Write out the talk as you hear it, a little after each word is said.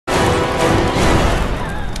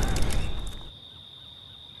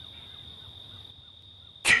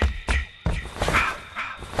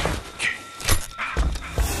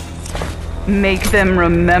Make them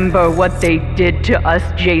remember what they did to us,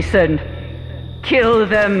 Jason. Kill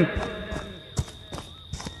them.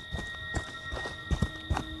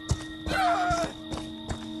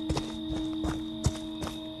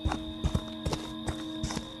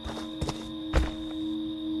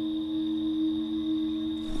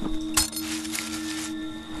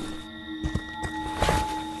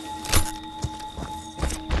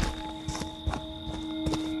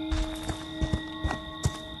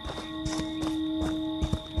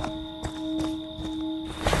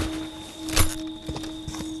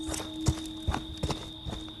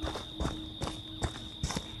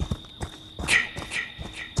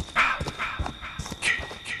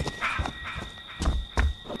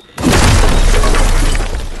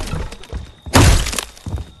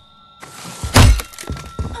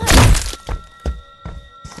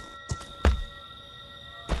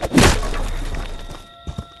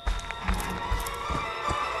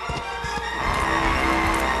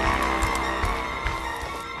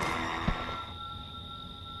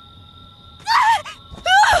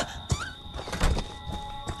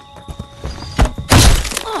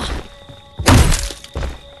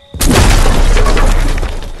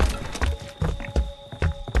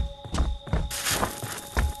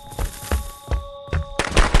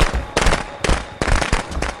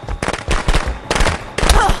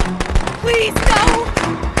 Please, no!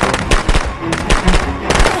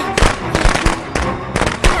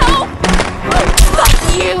 Help! Fuck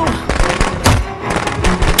you!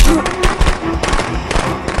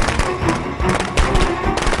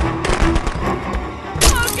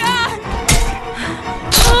 Oh, God!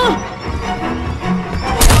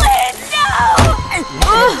 Please, no!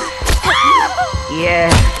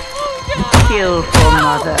 Yes. Kill for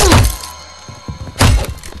Mother.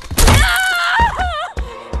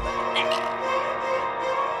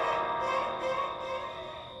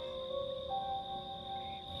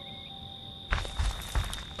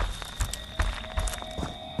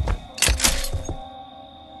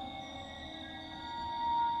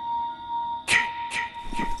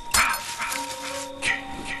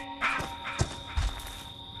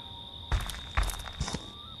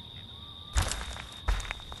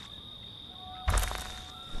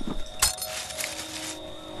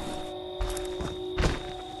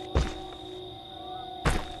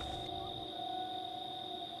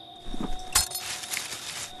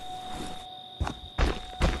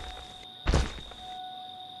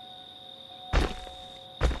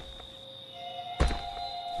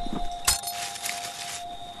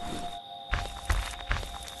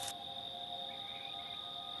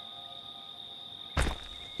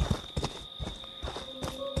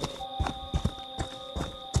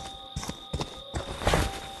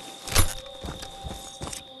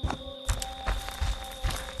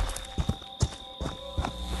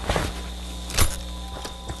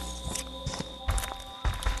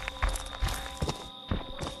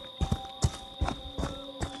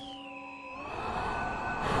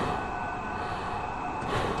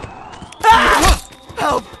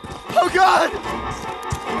 Help! Oh, God!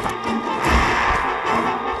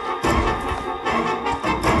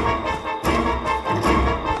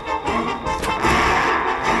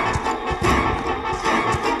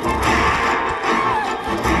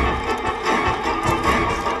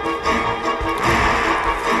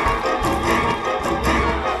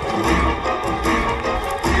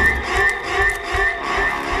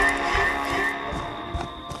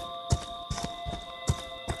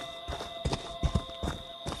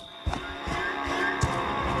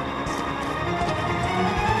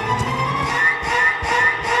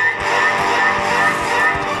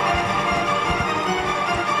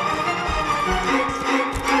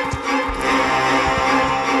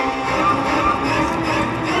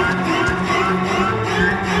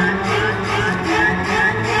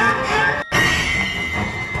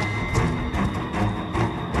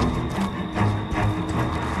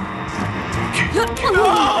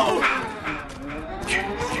 No!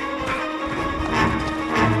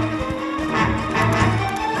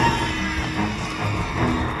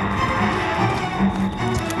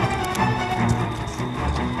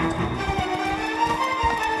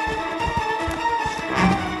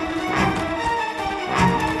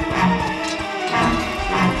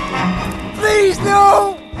 Please,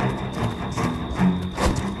 no!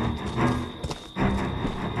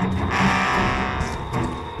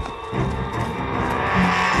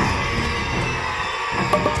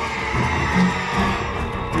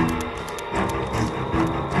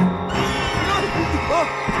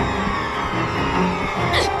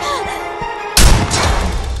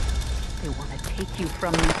 They want to take you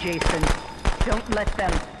from me, Jason. Don't let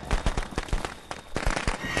them.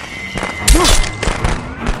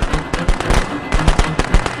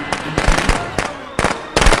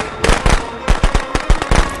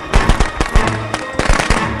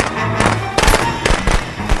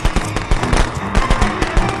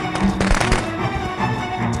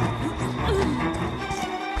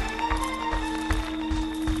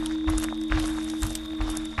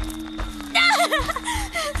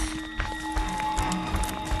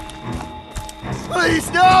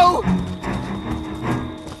 Please, no!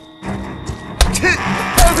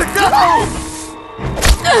 No!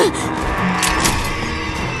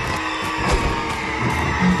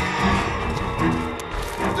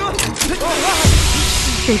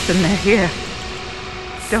 Jason, they're here.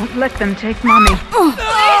 Don't let them take Mommy. Please,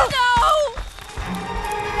 no!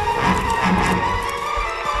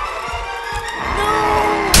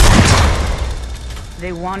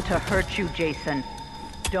 They want to hurt you, Jason.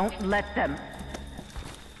 Don't let them.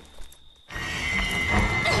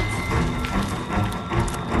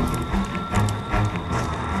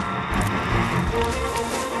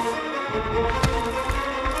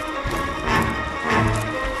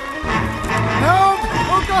 Help!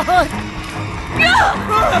 Oh God!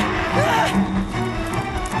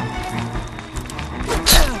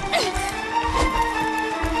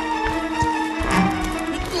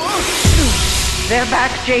 They're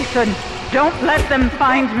back, Jason. Don't let them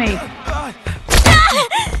find me.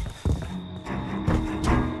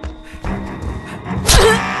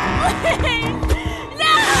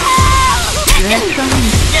 They're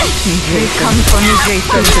trying. They come for me,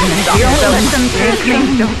 Jason. Don't let them take me.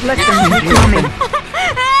 Don't let them take Mommy.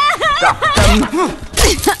 Stop them.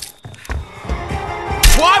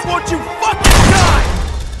 Why won't you fucking die?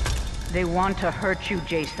 They want to hurt you,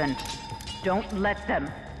 Jason. Don't let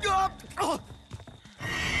them.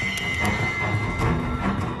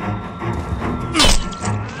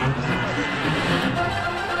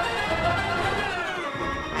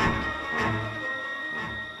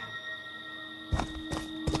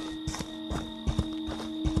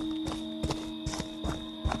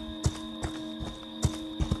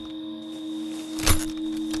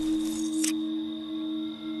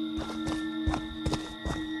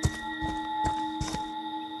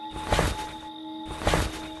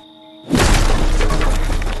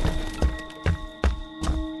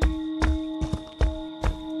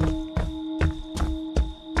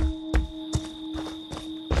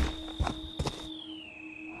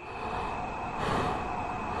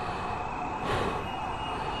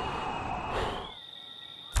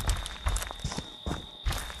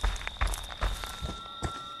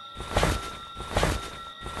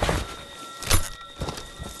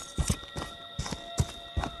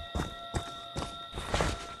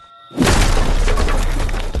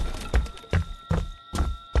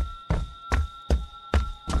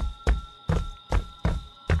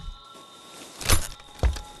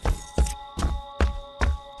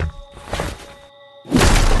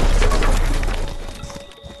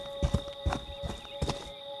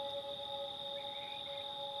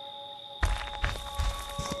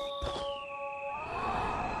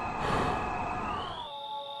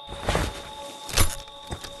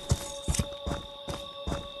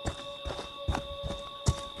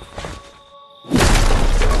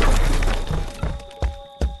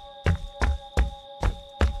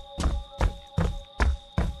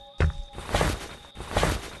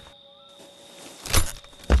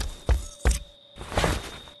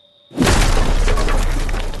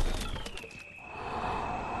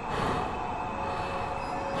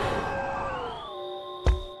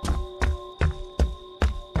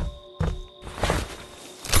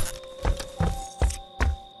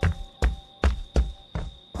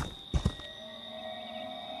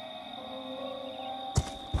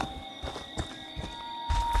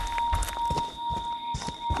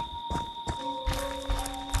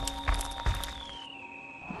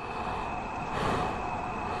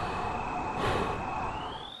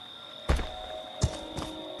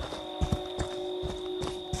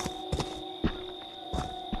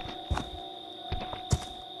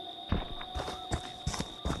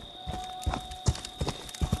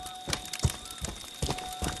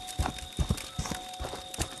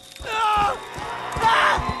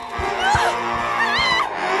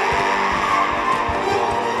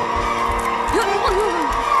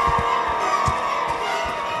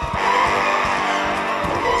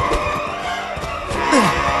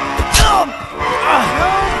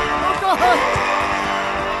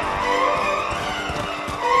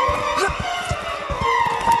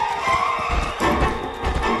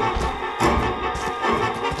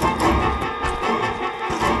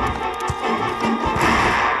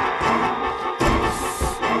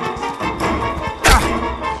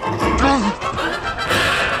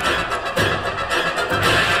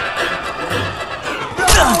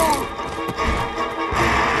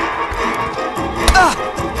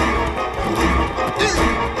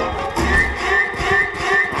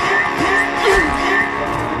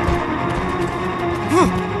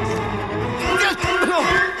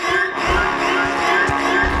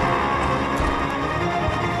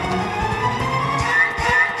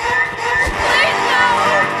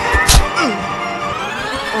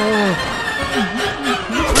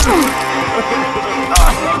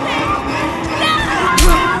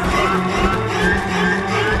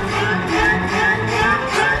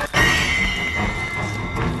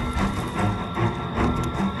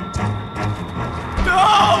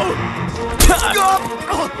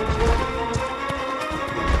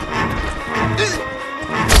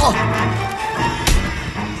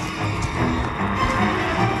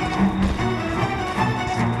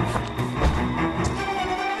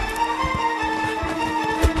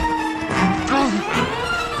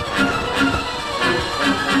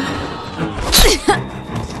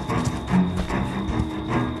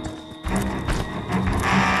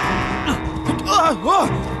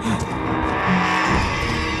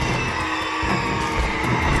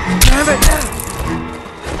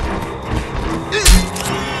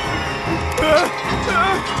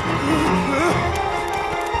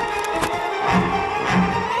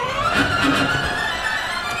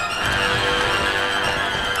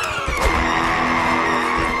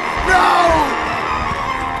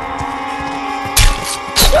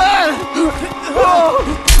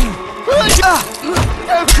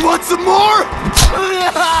 Want some more?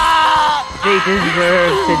 They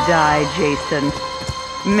deserve to die, Jason.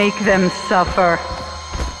 Make them suffer.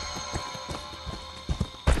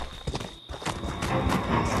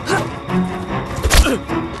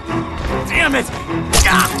 Damn it!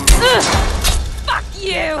 Fuck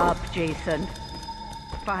you! Up, Jason.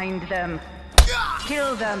 Find them.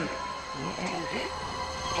 Kill them.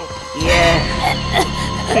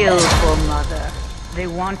 Yes. Kill for Mother. They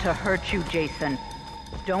want to hurt you, Jason.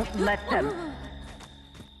 Don't let them.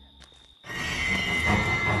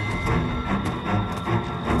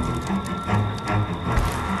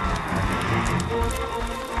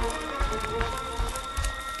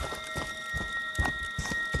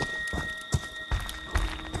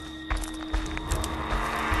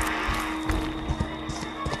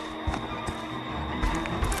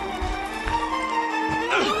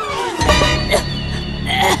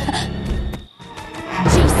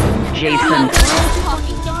 Jason.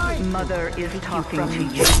 Mother is talking to you,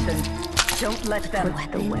 Jason. Don't let them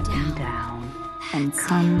put the weapon down and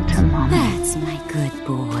come to Mama. That's my good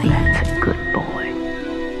boy. That's a good boy.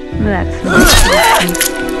 That's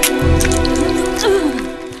my